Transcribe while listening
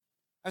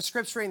Our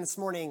scripture reading this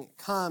morning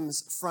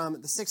comes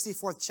from the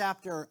 64th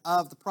chapter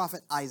of the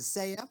prophet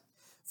Isaiah,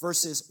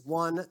 verses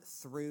 1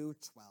 through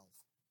 12.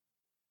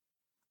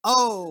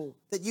 Oh,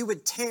 that you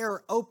would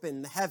tear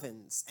open the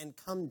heavens and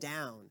come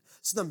down,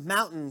 so the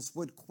mountains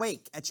would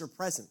quake at your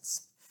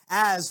presence.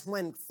 As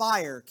when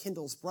fire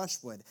kindles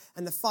brushwood,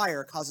 and the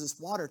fire causes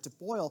water to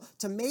boil,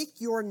 to make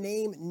your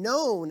name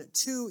known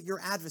to your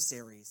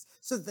adversaries,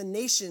 so that the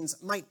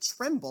nations might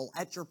tremble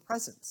at your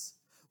presence.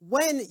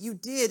 When you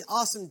did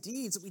awesome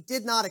deeds that we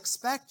did not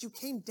expect, you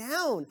came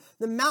down.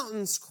 The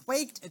mountains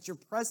quaked at your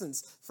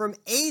presence. From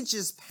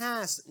ages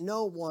past,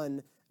 no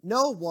one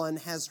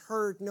has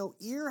heard, no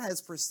ear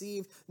has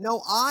perceived,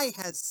 no eye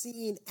has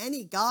seen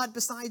any God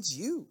besides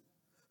you,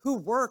 who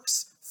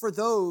works for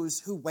those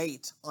who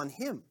wait on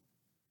him.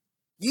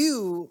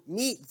 You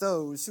meet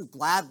those who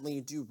gladly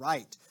do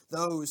right,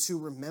 those who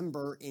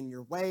remember in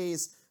your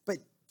ways. But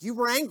you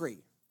were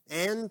angry,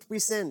 and we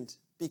sinned,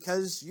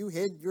 because you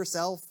hid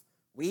yourself.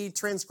 We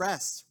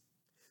transgressed.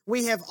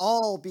 We have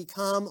all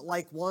become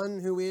like one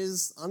who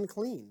is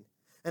unclean,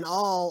 and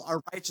all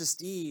our righteous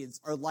deeds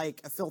are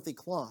like a filthy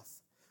cloth.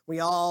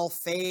 We all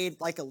fade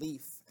like a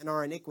leaf, and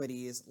our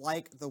iniquities,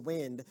 like the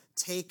wind,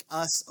 take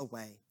us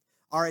away.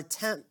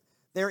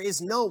 There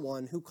is no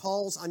one who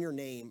calls on your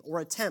name or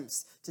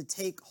attempts to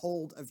take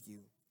hold of you.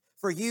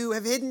 For you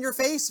have hidden your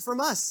face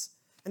from us,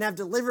 and have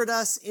delivered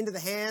us into the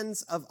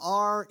hands of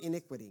our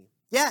iniquity.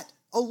 Yet,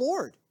 O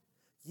Lord,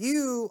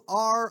 you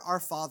are our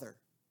Father.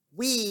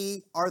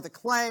 We are the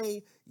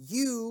clay,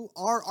 you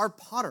are our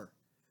potter.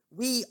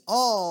 We are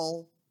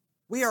all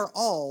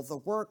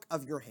the work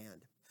of your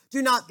hand.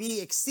 Do not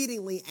be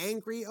exceedingly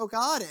angry, O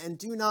God, and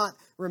do not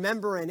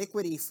remember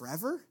iniquity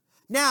forever.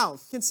 Now,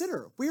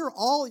 consider, we are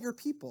all your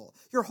people.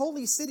 Your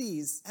holy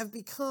cities have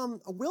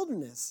become a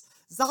wilderness.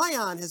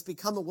 Zion has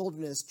become a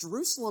wilderness,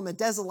 Jerusalem a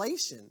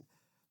desolation.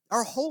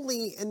 Our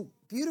holy and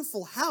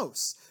beautiful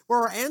house,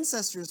 where our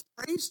ancestors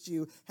praised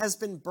you, has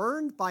been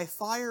burned by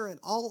fire, and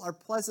all our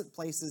pleasant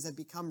places have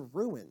become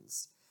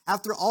ruins.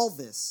 After all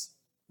this,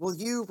 will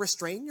you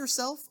restrain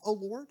yourself, O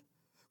Lord?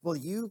 Will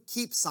you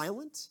keep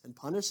silent and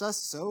punish us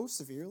so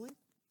severely?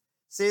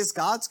 This is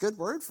God's good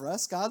word for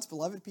us, God's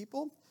beloved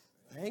people.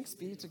 Thanks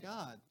be to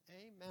God.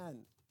 Amen.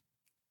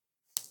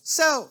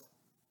 So,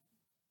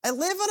 I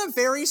live on a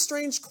very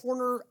strange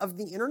corner of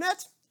the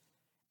internet,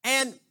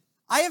 and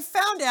I have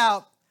found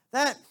out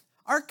that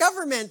our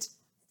government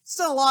has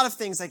done a lot of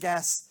things, I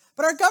guess,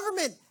 but our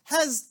government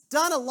has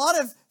done a lot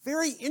of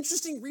very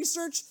interesting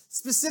research,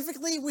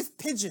 specifically with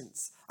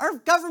pigeons. Our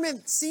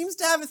government seems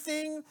to have a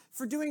thing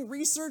for doing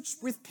research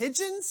with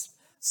pigeons.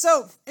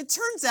 So it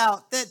turns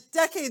out that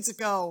decades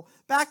ago,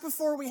 back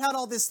before we had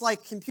all this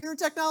computer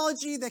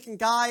technology that can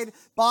guide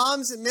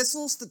bombs and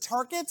missiles to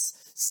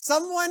targets,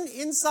 someone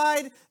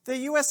inside the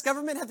US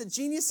government had the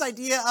genius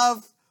idea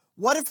of,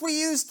 what if we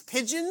used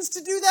pigeons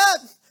to do that?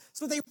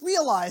 So they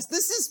realized,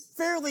 this is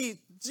fairly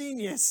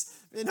genius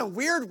in a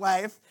weird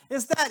way,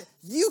 is that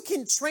you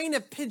can train a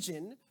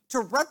pigeon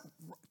to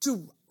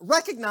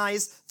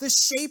recognize the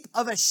shape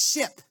of a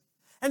ship.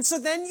 And so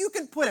then you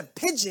can put a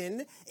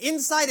pigeon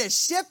inside a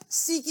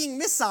ship-seeking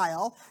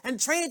missile and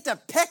train it to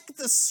pick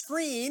the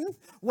screen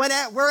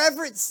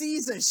wherever it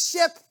sees a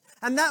ship,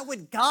 and that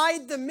would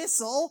guide the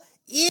missile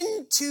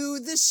into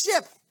the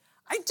ship.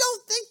 I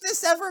don't think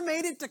this ever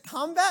made it to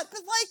combat,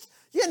 but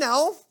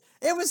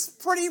it was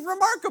pretty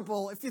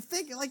remarkable if you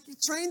think, you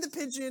train the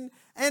pigeon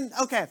and,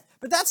 okay.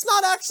 But that's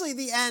not actually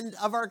the end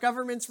of our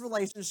government's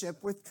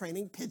relationship with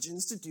training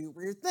pigeons to do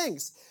weird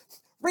things.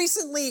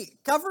 Recently,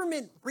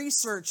 government-funded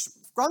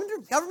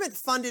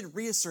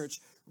research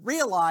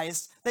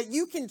realized that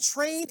you can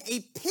train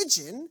a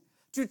pigeon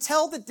to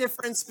tell the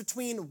difference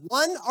between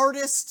one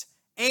artist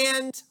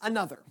and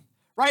another,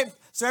 right?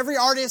 So every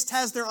artist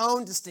has their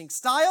own distinct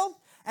style.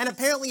 And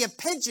apparently a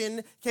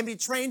pigeon can be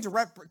trained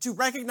to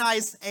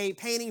recognize a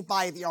painting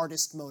by the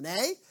artist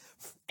Monet,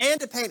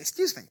 and a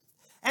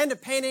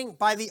painting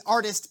by the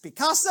artist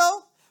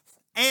Picasso,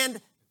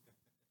 and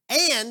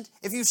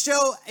if you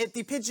show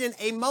the pigeon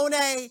a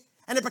Monet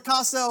and a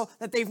Picasso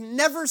that they've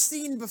never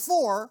seen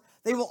before,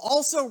 they will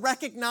also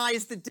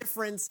recognize the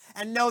difference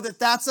and know that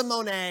that's a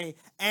Monet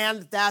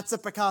and that's a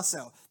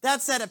Picasso.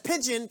 That said, a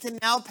pigeon can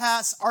now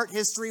pass Art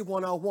History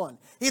 101.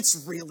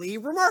 It's really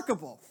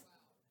remarkable.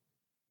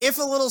 If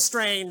a little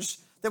strange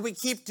that we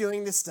keep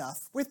doing this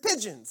stuff with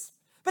pigeons.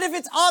 But if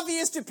it's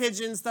obvious to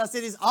pigeons, thus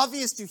it is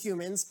obvious to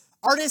humans,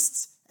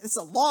 artists, it's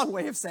a long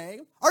way of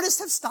saying, artists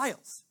have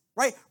styles,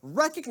 right?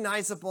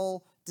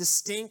 Recognizable,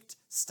 distinct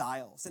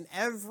styles. And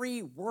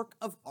every work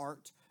of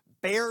art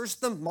bears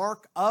the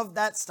mark of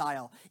that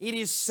style. It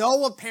is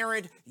so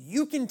apparent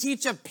you can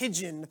teach a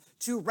pigeon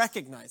to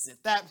recognize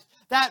it.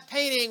 That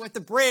painting with the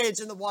bridge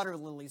and the water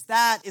lilies,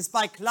 that is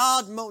by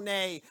Claude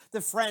Monet,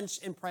 the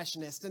French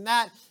impressionist. And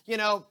that,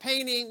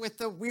 painting with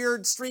the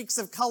weird streaks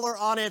of color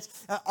on it,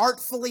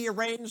 artfully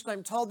arranged,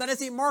 I'm told, that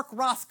is a Mark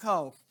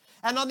Rothko.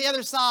 And on the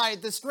other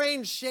side, the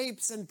strange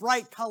shapes and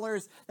bright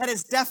colors, that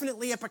is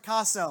definitely a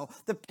Picasso.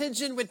 The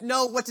pigeon would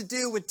know what to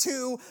do with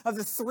 2 of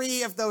the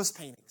 3 of those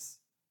paintings.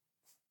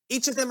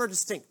 Each of them are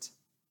distinct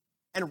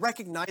and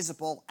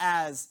recognizable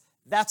as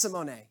that's a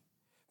Monet,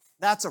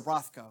 that's a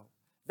Rothko,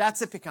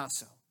 that's a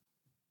Picasso.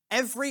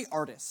 Every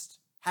artist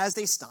has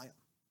a style,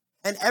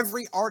 and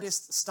every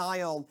artist's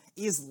style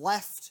is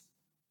left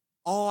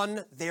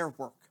on their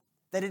work,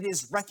 that it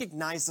is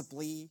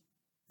recognizably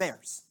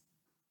theirs.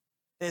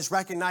 It is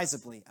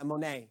recognizably a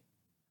Monet,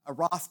 a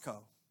Rothko,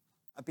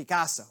 a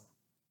Picasso.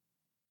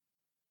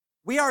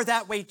 We are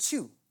that way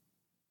too.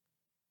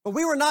 But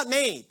we were not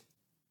made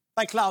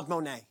by Claude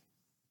Monet.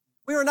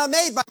 We were not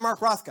made by Mark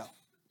Rothko.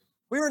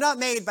 We were not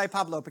made by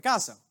Pablo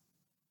Picasso.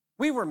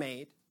 We were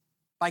made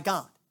by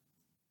God.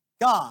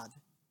 God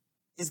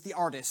is the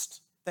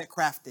artist that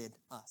crafted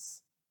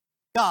us.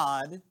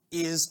 God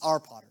is our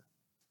potter.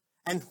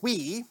 And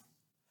we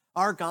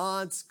are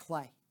God's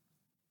clay.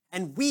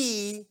 And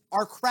we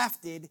are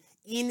crafted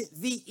in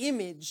the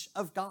image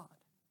of God,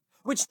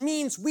 which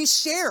means we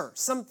share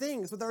some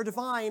things with our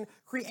divine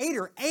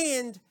creator,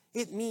 and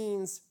it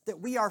means that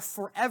we are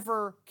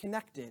forever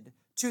connected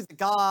to the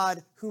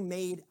God who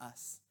made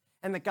us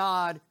and the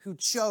God who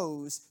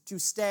chose to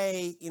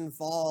stay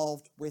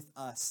involved with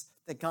us,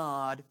 the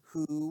God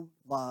who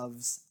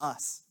loves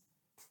us.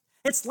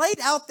 It's laid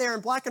out there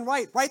in black and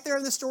white, right there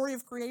in the story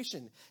of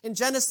creation. In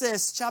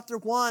Genesis chapter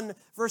 1,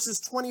 verses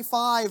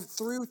 25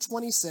 through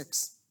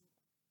 26.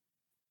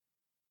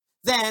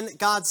 Then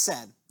God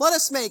said, "Let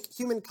us make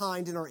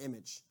humankind in our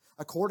image,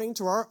 according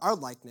to our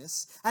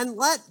likeness, and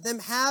let them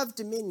have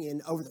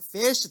dominion over the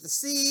fish of the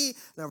sea,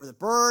 and over the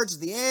birds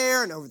of the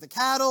air, and over the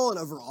cattle, and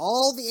over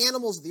all the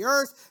animals of the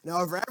earth, and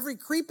over every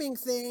creeping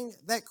thing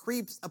that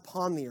creeps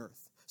upon the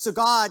earth." So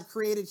God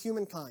created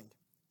humankind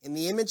in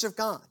the image of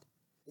God.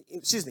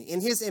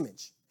 In his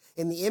image.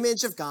 In the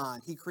image of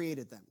God, he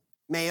created them.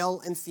 Male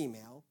and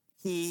female,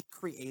 he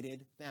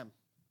created them.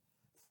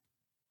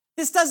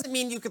 This doesn't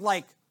mean you could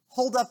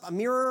hold up a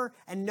mirror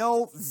and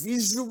know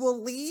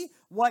visually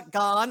what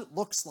God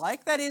looks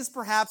like. That is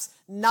perhaps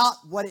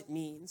not what it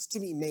means to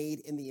be made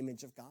in the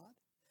image of God.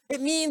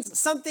 It means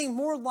something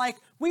more like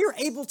we are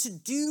able to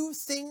do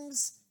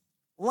things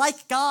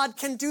like God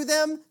can do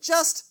them,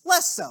 just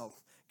less so.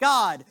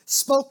 God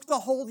spoke the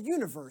whole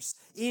universe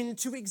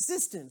into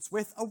existence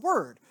with a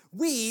word.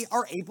 We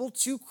are able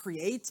to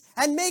create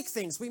and make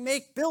things. We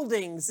make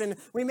buildings, and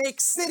we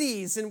make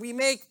cities, and we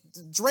make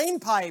drain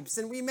pipes,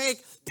 and we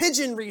make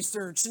pigeon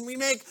research, and we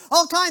make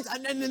all kinds,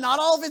 and not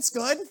all of it's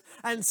good,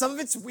 and some of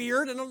it's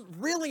weird. I don't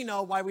really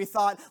know why we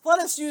thought, let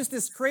us use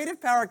this creative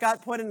power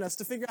God put in us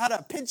to figure out how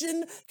a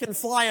pigeon can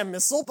fly a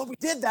missile, but we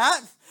did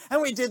that,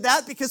 and we did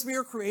that because we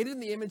were created in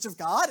the image of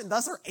God, and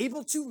thus are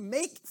able to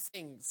make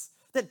things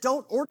that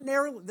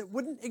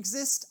wouldn't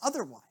exist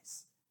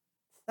otherwise.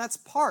 That's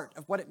part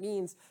of what it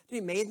means to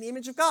be made in the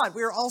image of God.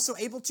 We are also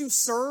able to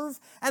serve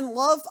and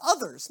love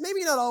others.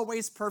 Maybe not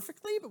always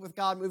perfectly, but with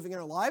God moving in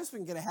our lives, we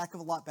can get a heck of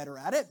a lot better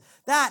at it.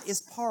 That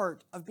is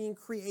part of being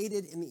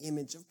created in the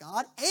image of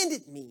God, and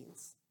it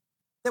means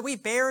that we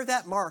bear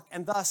that mark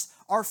and thus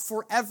are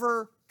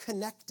forever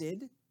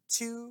connected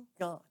to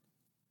God.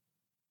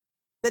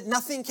 That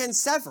nothing can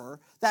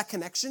sever that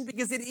connection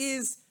because it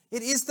is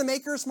the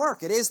maker's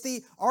mark. It is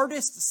the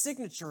artist's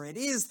signature. It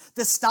is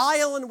the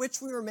style in which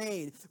we were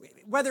made.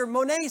 Whether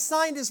Monet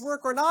signed his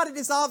work or not, it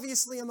is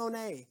obviously a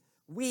Monet.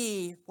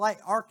 We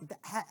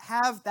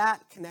have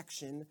that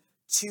connection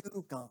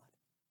to God.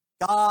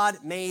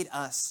 God made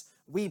us.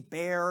 We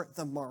bear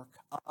the mark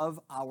of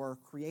our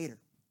Creator.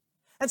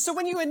 And so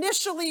when you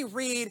initially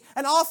read,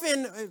 and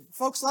often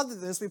folks love to do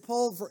this, we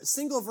pull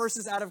single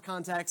verses out of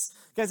context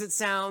because it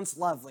sounds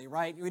lovely,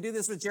 right? We do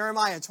this with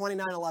Jeremiah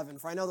 29:11.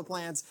 For I know the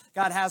plans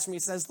God has for me,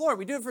 says Lord.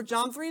 We do it for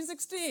John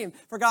 3:16.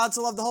 For God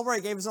so loved the whole world,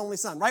 he gave his only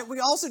son, right? We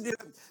also do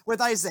it with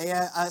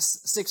Isaiah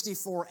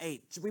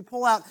 64:8. We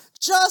pull out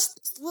just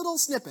this little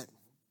snippet.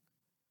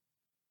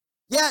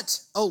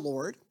 Yet, O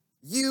Lord,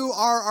 you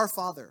are our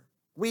Father.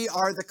 We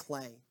are the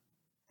clay,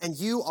 and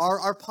you are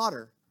our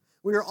potter.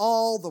 We are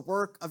all the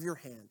work of your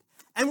hand.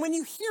 And when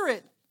you hear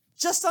it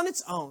just on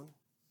its own,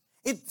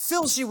 it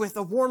fills you with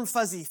a warm,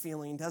 fuzzy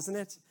feeling, doesn't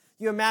it?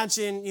 You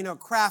imagine,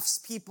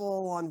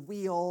 craftspeople on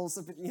wheels,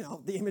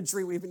 the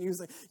imagery we've been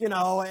using,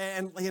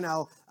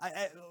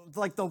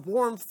 like the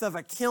warmth of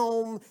a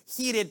kiln,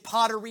 heated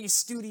pottery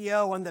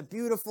studio, and the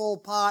beautiful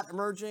pot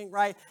emerging,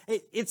 right?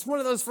 It's one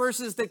of those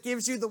verses that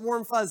gives you the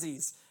warm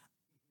fuzzies.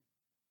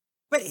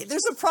 But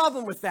there's a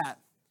problem with that.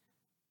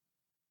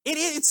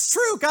 It's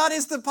true, God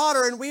is the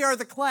potter and we are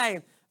the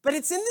clay, but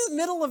it's in the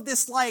middle of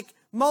this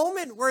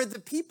moment where the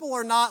people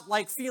are not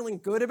feeling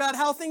good about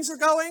how things are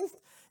going.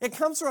 It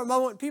comes from a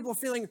moment when people are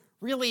feeling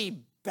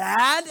really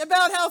bad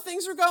about how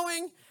things are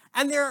going,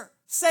 and they're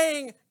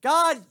saying,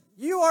 God,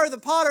 you are the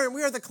potter and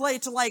we are the clay,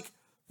 to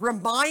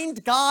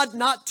remind God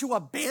not to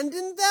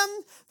abandon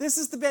them. This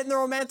is the bit in the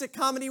romantic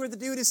comedy where the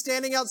dude is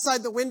standing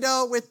outside the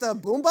window with the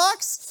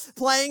boombox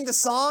playing the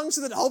song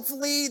so that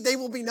hopefully they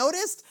will be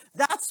noticed.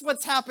 That's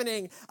what's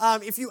happening.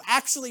 If you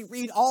actually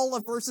read all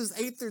of verses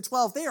 8 through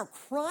 12, they are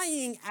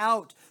crying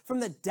out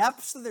from the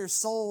depths of their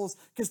souls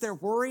because they're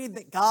worried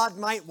that God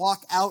might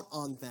walk out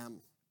on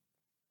them.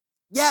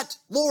 Yet,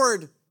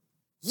 Lord,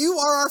 You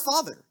are our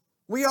Father.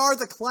 We are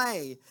the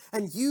clay,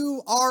 and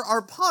you are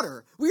our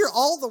potter. We are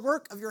all the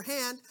work of your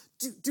hand.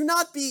 Do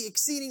not be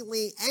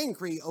exceedingly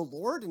angry, O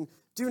Lord, and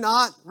do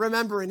not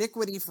remember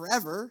iniquity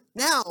forever.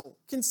 Now,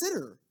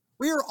 consider,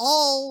 we are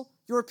all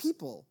your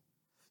people.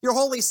 Your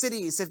holy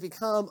cities have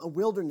become a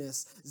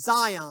wilderness.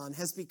 Zion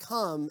has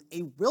become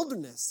a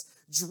wilderness.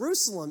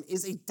 Jerusalem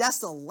is a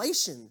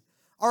desolation.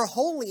 Our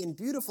holy and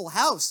beautiful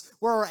house,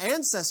 where our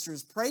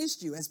ancestors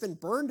praised you, has been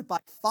burned by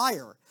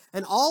fire,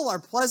 and all our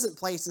pleasant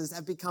places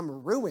have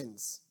become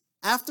ruins.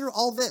 After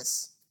all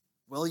this,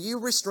 will you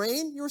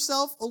restrain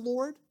yourself, O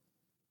Lord?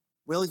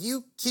 Will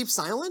you keep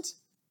silent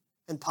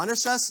and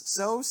punish us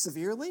so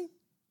severely?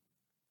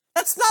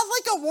 That's not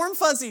like a warm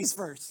fuzzies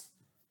verse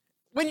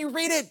when you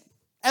read it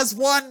as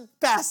one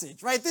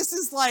passage, right? This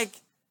is like,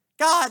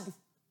 God,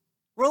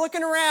 we're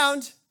looking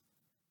around.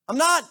 I'm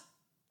not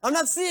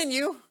seeing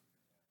you.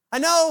 I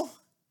know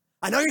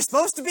you're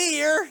supposed to be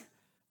here,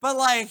 but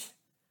like,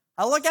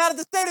 I look out at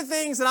the state of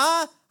things and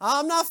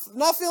I'm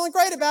not feeling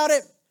great about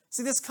it.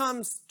 See, this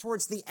comes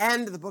towards the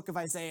end of the book of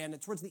Isaiah, and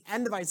towards the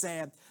end of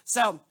Isaiah.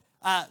 So,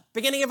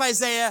 beginning of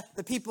Isaiah,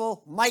 the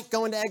people might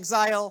go into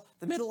exile.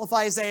 The middle of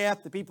Isaiah,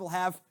 the people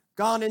have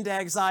gone into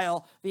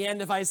exile. The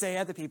end of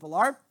Isaiah, the people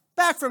are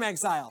back from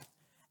exile.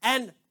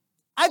 And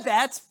I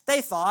bet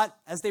they thought,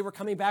 as they were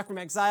coming back from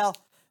exile,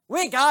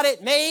 we got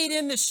it made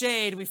in the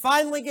shade. We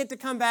finally get to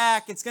come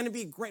back. It's going to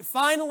be great.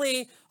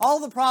 Finally,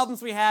 all the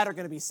problems we had are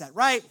going to be set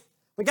right.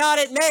 We got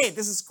it made.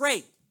 This is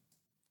great.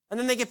 And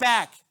then they get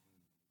back.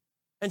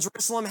 And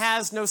Jerusalem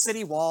has no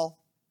city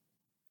wall.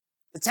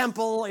 The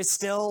temple is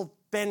still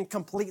been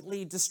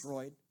completely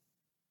destroyed.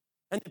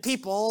 And the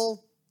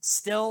people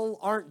still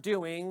aren't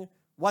doing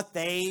what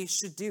they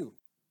should do.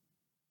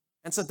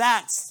 And so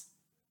that's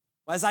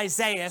was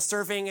Isaiah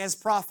serving as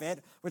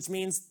prophet, which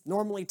means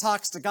normally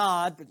talks to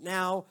God, but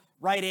now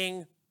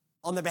writing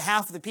on the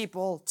behalf of the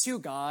people to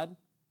God,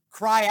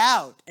 cry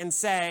out and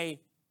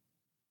say,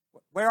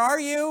 where are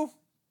you?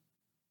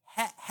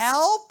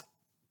 Help?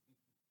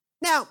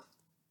 Now,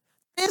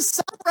 there's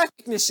some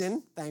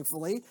recognition,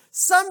 thankfully,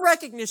 some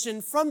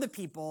recognition from the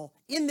people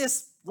in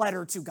this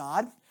letter to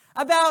God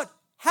about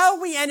how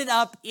we ended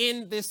up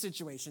in this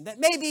situation. That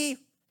maybe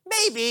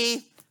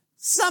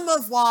some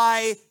of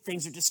why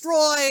things are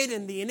destroyed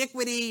and the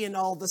iniquity and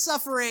all the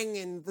suffering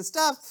and the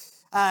stuff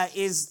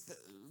is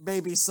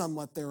maybe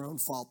somewhat their own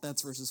fault.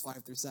 That's verses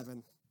 5 through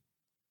 7.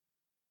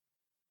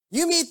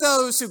 You meet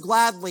those who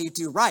gladly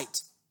do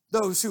right,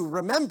 those who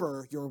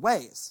remember your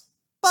ways.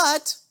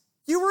 But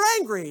you were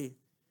angry,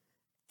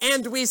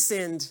 and we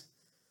sinned.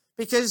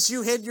 Because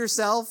you hid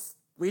yourself,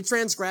 we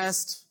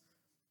transgressed.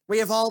 We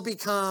have all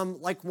become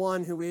like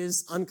one who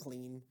is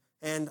unclean,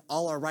 and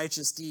all our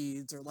righteous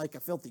deeds are like a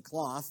filthy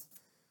cloth.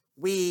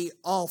 We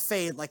all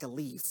fade like a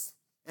leaf,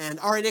 and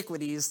our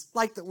iniquities,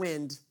 like the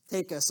wind,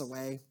 take us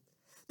away.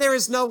 There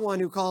is no one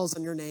who calls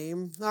on your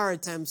name, or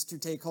attempts to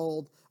take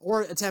hold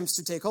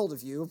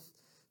of you,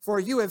 for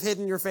you have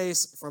hidden your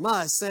face from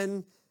us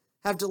and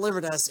have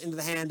delivered us into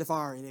the hand of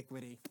our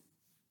iniquity.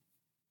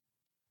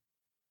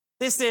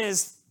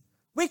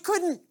 We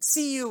couldn't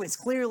see you as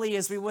clearly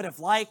as we would have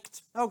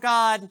liked, oh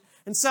God,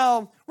 and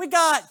so we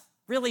got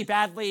really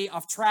badly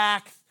off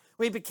track.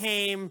 We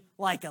became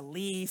like a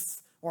leaf,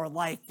 or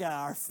like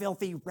our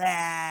filthy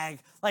rag.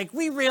 Like,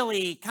 we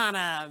really kind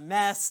of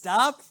messed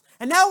up.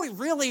 And now we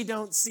really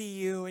don't see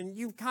you, and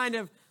you kind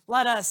of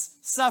let us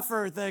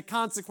suffer the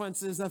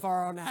consequences of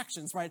our own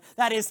actions, right?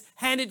 That is,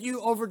 handed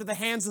you over to the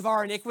hands of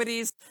our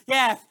iniquities.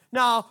 Yeah,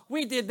 no,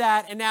 we did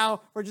that, and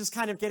now we're just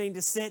kind of getting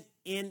to sit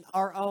in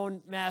our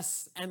own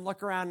mess and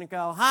look around and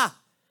go,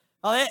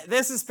 well,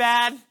 this is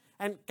bad,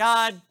 and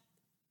God,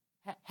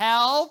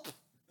 help.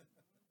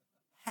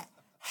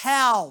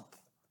 Help.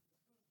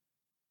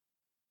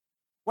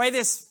 The way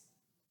this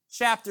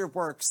chapter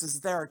works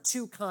is there are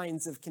two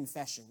kinds of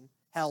confession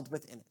held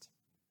within it.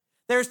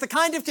 There's the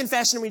kind of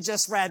confession we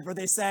just read where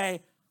they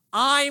say,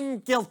 I'm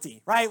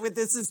guilty, right?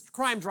 This is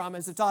crime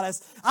dramas have taught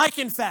us, I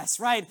confess,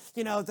 right?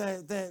 You know,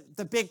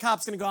 the big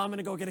cop's going to go, I'm going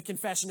to go get a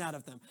confession out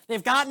of them.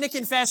 They've gotten a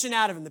confession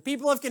out of them. The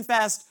people have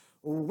confessed,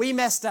 we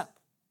messed up.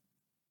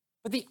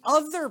 But the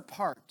other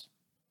part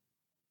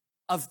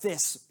of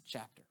this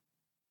chapter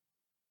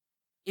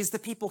is the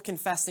people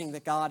confessing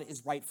that God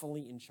is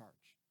rightfully in charge.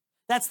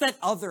 That's that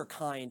other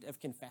kind of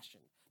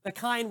confession, the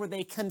kind where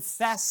they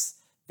confess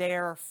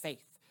their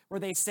faith, where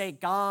they say,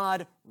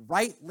 God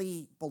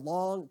rightly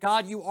belong.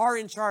 God, you are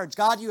in charge.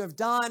 God, you have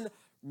done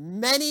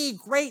many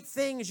great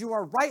things. You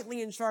are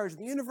rightly in charge of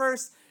the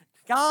universe.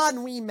 God,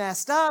 we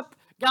messed up.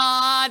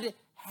 God,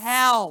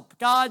 help.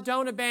 God,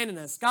 don't abandon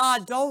us.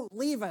 God, don't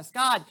leave us.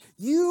 God,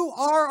 you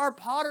are our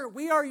potter.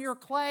 We are your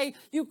clay.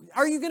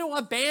 Are you going to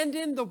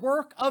abandon the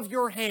work of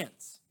your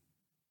hands?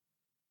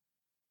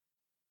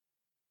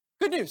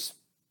 Good news.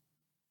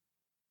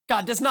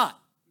 God does not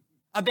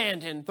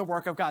abandon the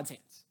work of God's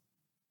hands.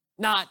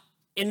 Not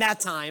in that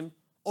time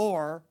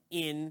or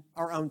in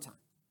our own time.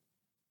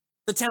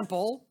 The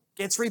temple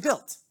gets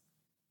rebuilt.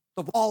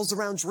 The walls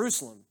around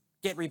Jerusalem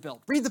get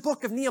rebuilt. Read the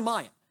book of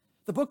Nehemiah.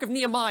 The book of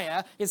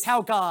Nehemiah is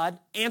how God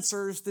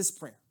answers this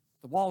prayer.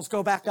 The walls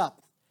go back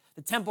up.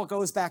 The temple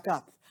goes back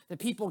up. The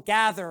people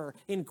gather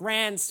in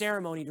grand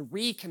ceremony to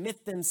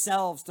recommit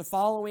themselves to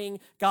following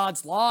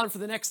God's law. And for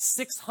the next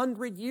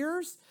 600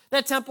 years,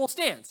 that temple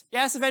stands.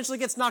 Yes, eventually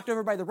gets knocked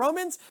over by the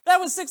Romans. That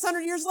was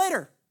 600 years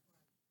later.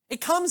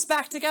 It comes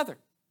back together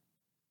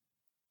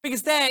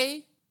because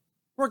they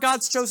were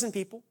God's chosen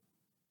people.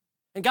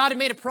 And God had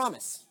made a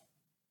promise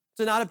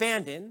to not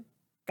abandon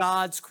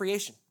God's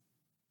creation.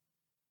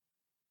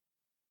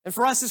 And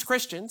for us as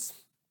Christians,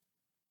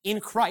 in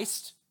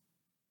Christ,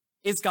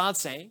 is God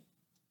saying,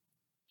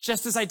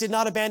 just as I did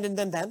not abandon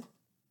them then,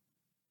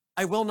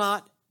 I will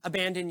not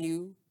abandon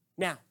you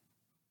now.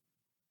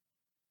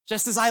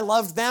 Just as I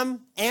loved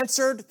them,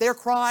 answered their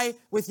cry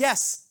with,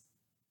 yes,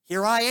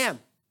 here I am.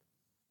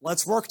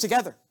 Let's work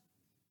together.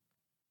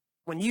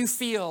 When you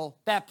feel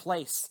that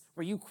place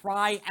where you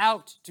cry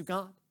out to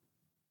God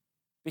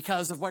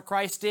because of what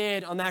Christ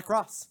did on that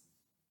cross,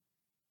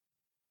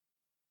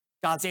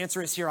 God's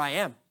answer is, here I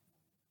am.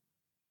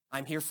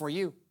 I'm here for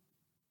you.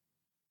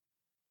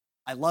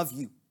 I love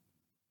you.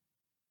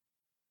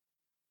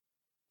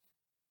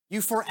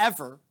 You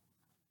forever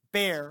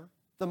bear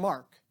the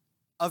mark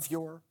of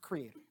your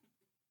Creator.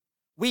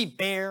 We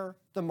bear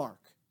the mark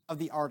of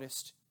the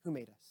artist who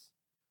made us.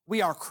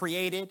 We are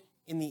created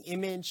in the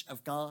image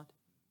of God.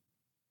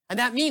 And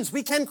that means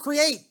we can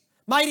create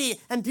mighty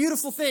and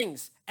beautiful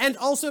things and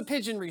also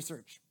pigeon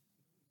research.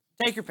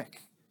 Take your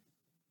pick.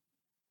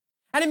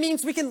 And it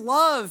means we can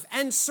love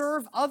and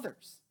serve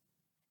others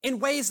in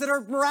ways that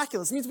are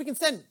miraculous. It means we can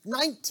send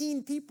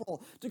 19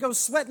 people to go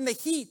sweat in the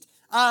heat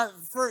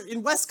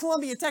in West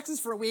Columbia,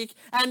 Texas for a week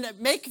and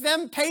make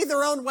them pay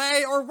their own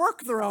way or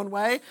work their own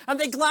way, and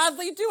they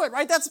gladly do it,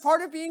 right? That's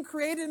part of being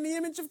created in the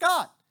image of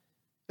God,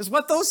 is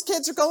what those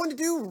kids are going to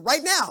do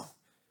right now.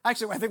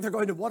 Actually, I think they're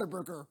going to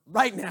Whataburger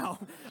right now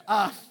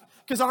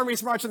because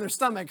Army's marching their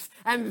stomachs,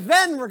 and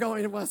then we're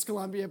going to West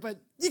Columbia, but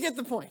you get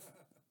the point.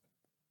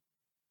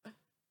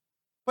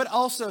 But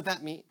also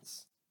that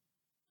means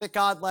that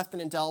God left an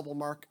indelible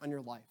mark on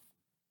your life,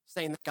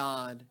 saying that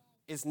God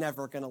is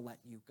never going to let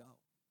you go.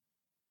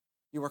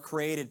 You were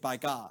created by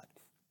God.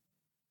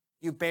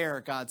 You bear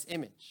God's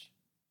image.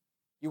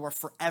 You are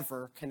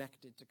forever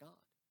connected to God.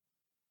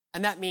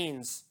 And that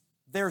means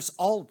there's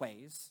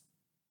always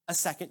a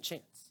second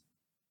chance.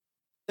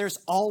 There's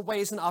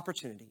always an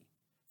opportunity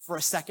for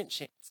a second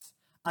chance,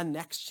 a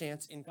next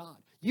chance in God.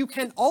 You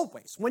can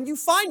always, when you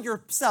find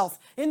yourself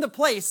in the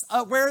place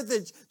where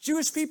the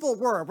Jewish people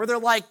were, where they're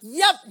like,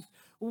 yep,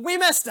 we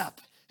messed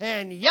up,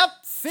 and yep,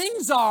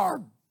 things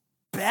are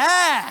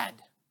bad.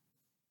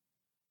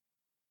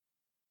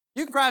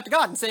 You can cry out to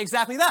God and say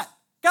exactly that.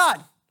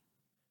 God,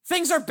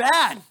 things are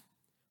bad.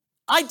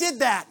 I did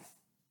that.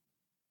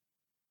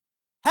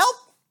 Help.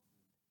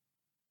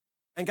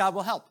 And God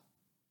will help.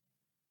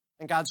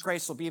 And God's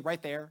grace will be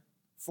right there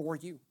for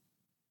you.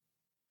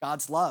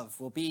 God's love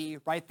will be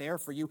right there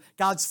for you.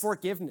 God's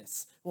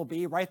forgiveness will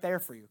be right there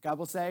for you. God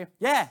will say,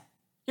 yeah,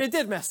 you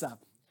did mess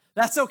up.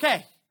 That's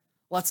okay.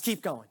 Let's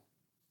keep going.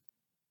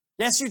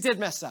 Yes, you did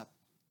mess up.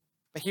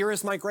 But here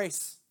is my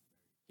grace.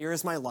 Here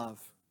is my love.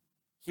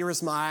 Here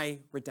is my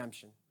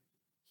redemption.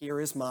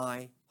 Here is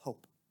my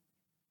hope.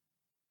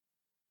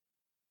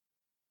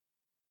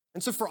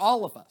 And so for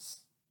all of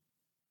us,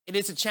 it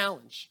is a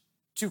challenge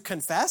to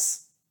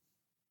confess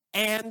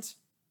and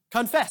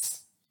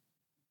confess.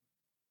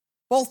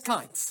 Both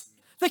kinds.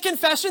 The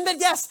confession that,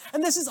 yes,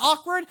 and this is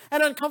awkward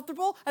and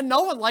uncomfortable, and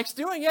no one likes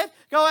doing it,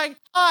 going,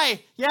 hi,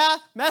 yeah,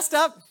 messed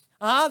up,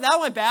 that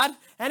went bad,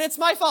 and it's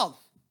my fault.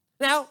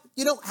 Now,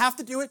 you don't have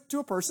to do it to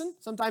a person.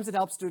 Sometimes it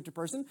helps to do it to a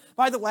person.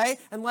 By the way,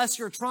 unless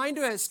you're trying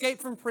to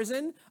escape from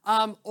prison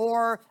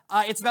or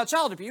it's about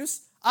child abuse,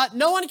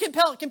 no one can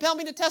compel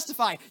me to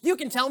testify. You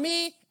can tell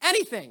me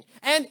anything.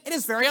 And it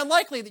is very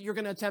unlikely that you're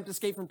going to attempt to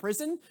escape from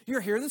prison.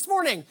 You're here this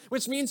morning,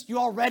 which means you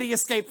already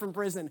escaped from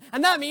prison.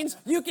 And that means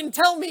you can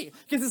tell me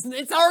because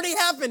it's already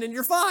happened and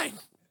you're fine.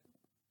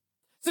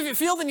 So if you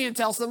feel the need to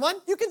tell someone,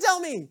 you can tell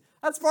me.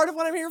 That's part of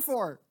what I'm here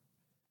for.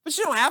 But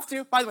you don't have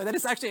to. By the way, that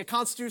is actually a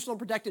constitutional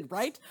protected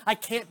right. I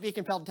can't be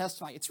compelled to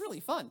testify. It's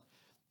really fun.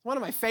 It's one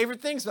of my favorite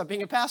things about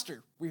being a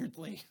pastor,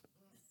 weirdly.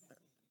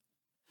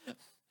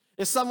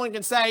 If someone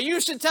can say,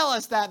 you should tell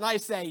us that, and I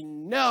say,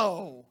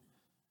 no.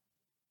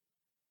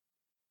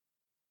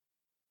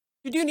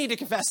 You do need to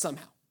confess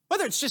somehow.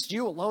 Whether it's just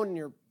you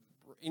alone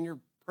in your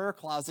prayer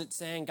closet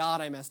saying, God,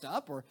 I messed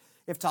up, or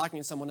if talking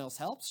to someone else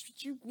helps,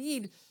 you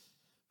need.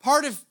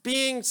 Part of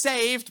being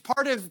saved,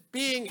 part of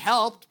being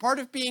helped, part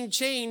of being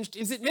changed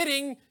is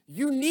admitting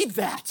you need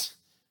that.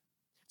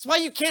 It's why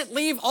you can't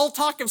leave all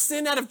talk of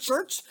sin out of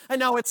church. I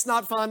know it's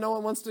not fun. No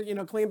one wants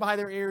to, clean behind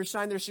their ears,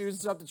 shine their shoes,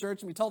 and show up to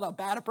church and be told how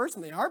bad a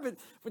person they are, but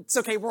it's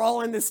okay. We're all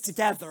in this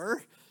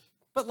together.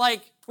 But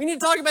we need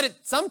to talk about it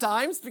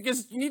sometimes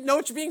because you need to know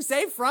what you're being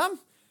saved from,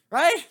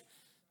 right?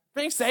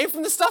 Being saved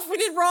from the stuff we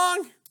did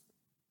wrong.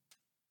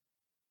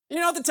 You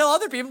don't have to tell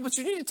other people, but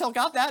you need to tell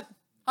God that.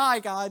 Hi,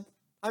 God.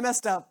 I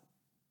messed up.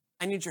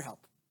 I need your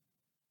help.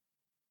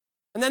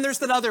 And then there's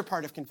that other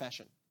part of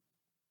confession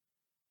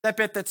That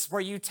bit that's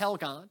where you tell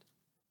God,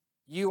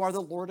 you are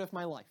the Lord of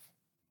my life.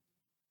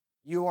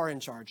 You are in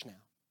charge now.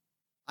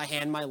 I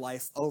hand my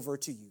life over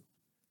to you.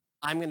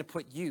 I'm going to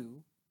put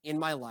you in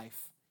my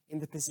life in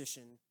the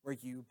position where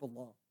you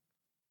belong,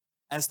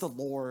 as the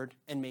Lord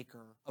and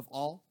maker of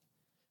all,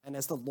 and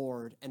as the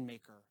Lord and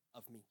maker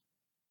of me.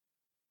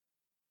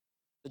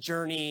 The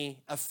journey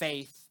of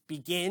faith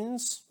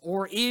begins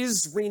or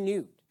is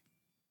renewed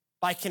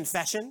by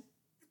confession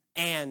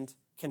and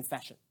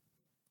confession.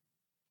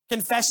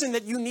 Confession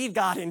that you need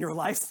God in your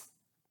life,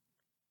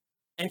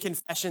 and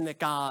confession that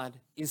God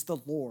is the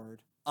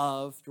Lord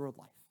of your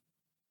life.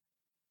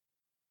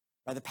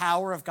 By the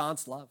power of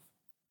God's love,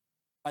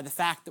 by the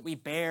fact that we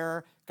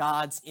bear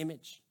God's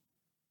image,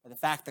 by the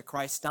fact that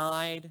Christ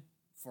died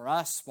for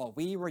us while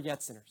we were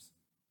yet sinners.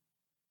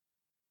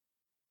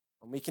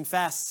 When we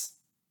confess,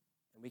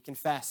 and we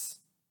confess,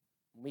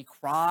 when we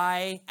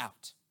cry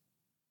out,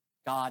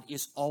 God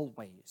is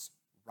always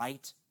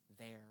right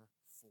there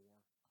for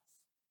us.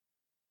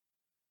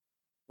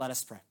 Let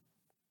us pray.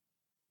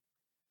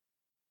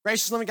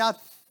 Gracious living God,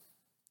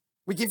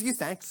 we give you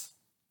thanks.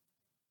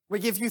 We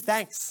give you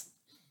thanks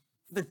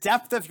for the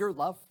depth of your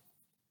love.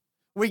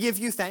 We give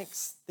you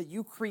thanks that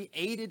you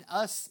created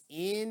us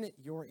in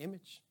your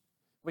image.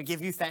 We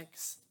give you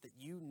thanks that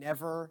you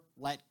never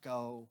let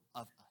go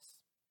of us.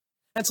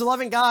 And so,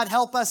 loving God,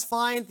 help us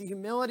find the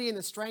humility and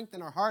the strength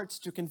in our hearts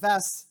to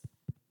confess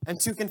and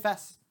to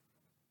confess.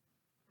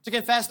 To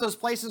confess those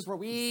places where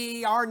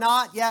we are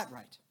not yet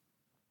right.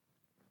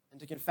 And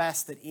to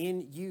confess that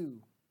in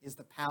you is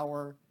the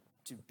power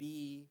to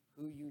be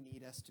who you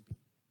need us to be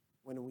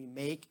when we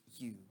make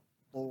you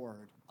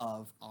Lord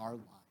of our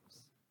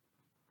lives.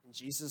 In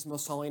Jesus'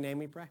 most holy name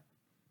we pray.